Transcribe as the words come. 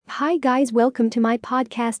Hi guys, welcome to my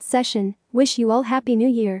podcast session. Wish you all happy new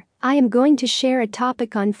year. I am going to share a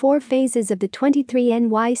topic on 4 phases of the 23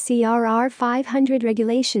 NYCRR 500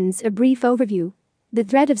 regulations, a brief overview. The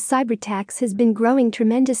threat of cyberattacks has been growing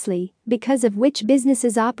tremendously, because of which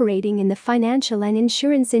businesses operating in the financial and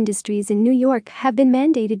insurance industries in New York have been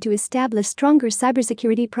mandated to establish stronger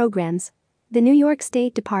cybersecurity programs. The New York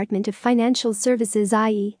State Department of Financial Services,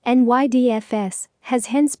 i.e., NYDFS, has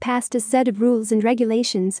hence passed a set of rules and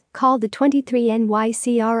regulations called the 23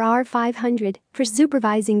 NYCRR 500 for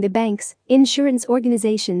supervising the banks, insurance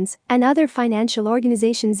organizations, and other financial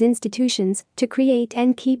organizations institutions to create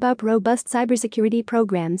and keep up robust cybersecurity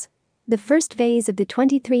programs. The first phase of the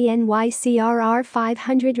 23 NYCRR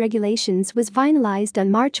 500 regulations was finalized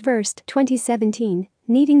on March 1, 2017.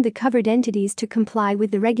 Needing the covered entities to comply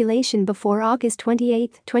with the regulation before August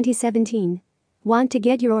 28, 2017. Want to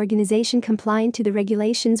get your organization compliant to the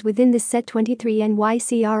regulations within the set 23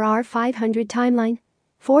 NYCRR 500 timeline?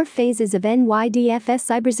 4 phases of NYDFS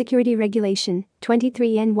Cybersecurity Regulation,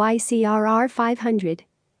 23 NYCRR 500.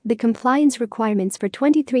 The compliance requirements for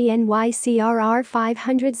 23 NYCRR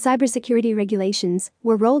 500 cybersecurity regulations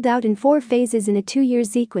were rolled out in 4 phases in a 2-year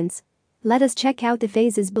sequence. Let us check out the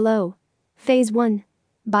phases below. Phase 1.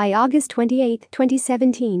 By August 28,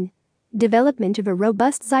 2017. Development of a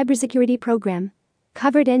robust cybersecurity program.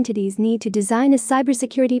 Covered entities need to design a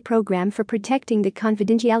cybersecurity program for protecting the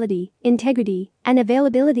confidentiality, integrity, and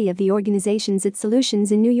availability of the organization's its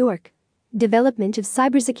solutions in New York. Development of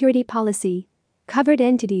cybersecurity policy. Covered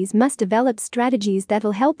entities must develop strategies that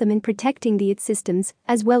will help them in protecting its systems,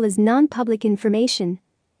 as well as non-public information.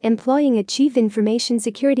 Employing a Chief Information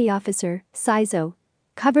Security Officer, CISO.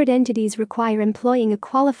 Covered entities require employing a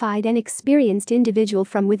qualified and experienced individual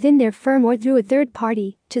from within their firm or through a third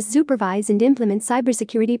party to supervise and implement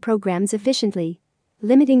cybersecurity programs efficiently.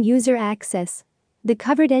 Limiting user access. The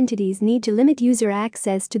covered entities need to limit user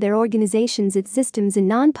access to their organization's its systems and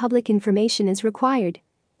non-public information as required.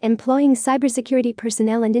 Employing cybersecurity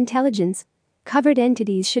personnel and intelligence. Covered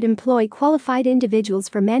entities should employ qualified individuals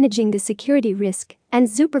for managing the security risk and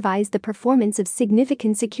supervise the performance of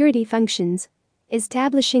significant security functions.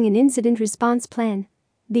 Establishing an incident response plan.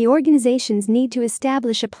 The organizations need to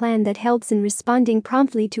establish a plan that helps in responding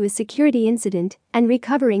promptly to a security incident and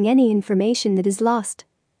recovering any information that is lost.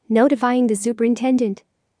 Notifying the superintendent.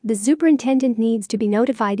 The superintendent needs to be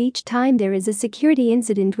notified each time there is a security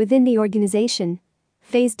incident within the organization.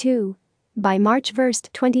 Phase 2. By March 1,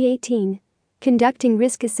 2018. Conducting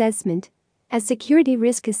risk assessment. A security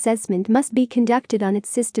risk assessment must be conducted on its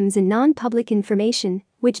systems and non-public information,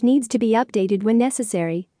 which needs to be updated when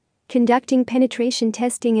necessary. Conducting penetration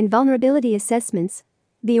testing and vulnerability assessments.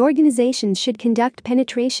 The organizations should conduct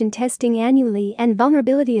penetration testing annually and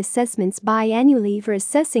vulnerability assessments biannually for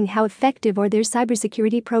assessing how effective are their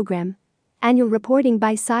cybersecurity program. Annual reporting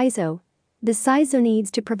by CISO. The CISO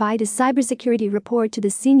needs to provide a cybersecurity report to the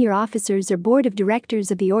senior officers or board of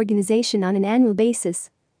directors of the organization on an annual basis.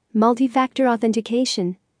 Multi-factor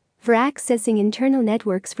authentication. For accessing internal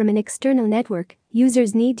networks from an external network,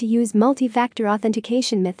 users need to use multi-factor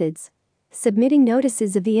authentication methods. Submitting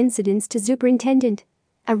notices of the incidents to superintendent.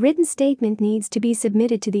 A written statement needs to be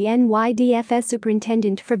submitted to the NYDFS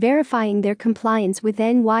superintendent for verifying their compliance with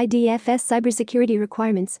NYDFS cybersecurity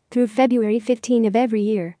requirements through February 15 of every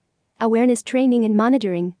year. Awareness training and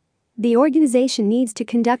monitoring. The organization needs to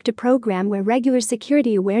conduct a program where regular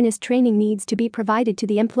security awareness training needs to be provided to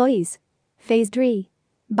the employees. Phase 3.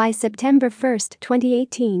 By September 1,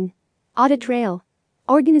 2018. Audit trail.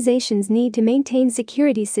 Organizations need to maintain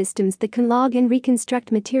security systems that can log and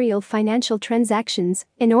reconstruct material financial transactions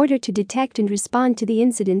in order to detect and respond to the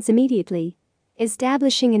incidents immediately.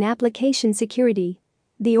 Establishing an application security.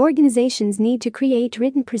 The organizations need to create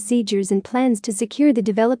written procedures and plans to secure the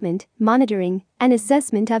development, monitoring, and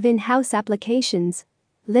assessment of in-house applications.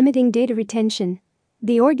 Limiting data retention.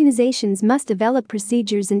 The organizations must develop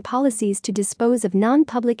procedures and policies to dispose of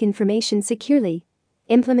non-public information securely.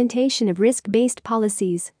 Implementation of risk-based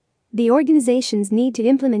policies. The organizations need to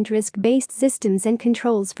implement risk-based systems and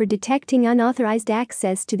controls for detecting unauthorized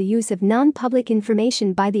access to the use of non-public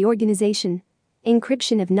information by the organization.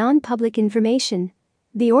 Encryption of non-public information.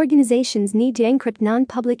 The organizations need to encrypt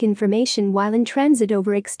non-public information while in transit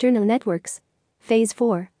over external networks. Phase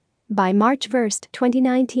 4. By March 1,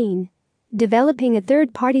 2019. Developing a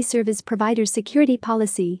third-party service provider security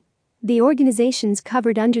policy. The organizations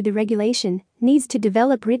covered under the regulation needs to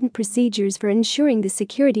develop written procedures for ensuring the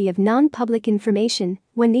security of non-public information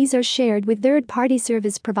when these are shared with third-party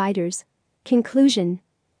service providers. Conclusion.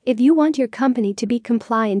 If you want your company to be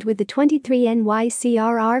compliant with the 23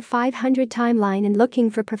 NYCRR 500 timeline and looking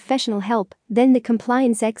for professional help, then the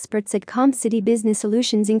compliance experts at ComCity Business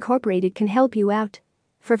Solutions Incorporated can help you out.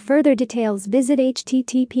 For further details, visit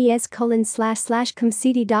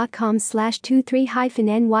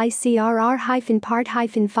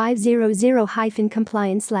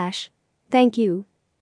https://comcity.com/23-NYCRR-part-500-compliance/. Thank you.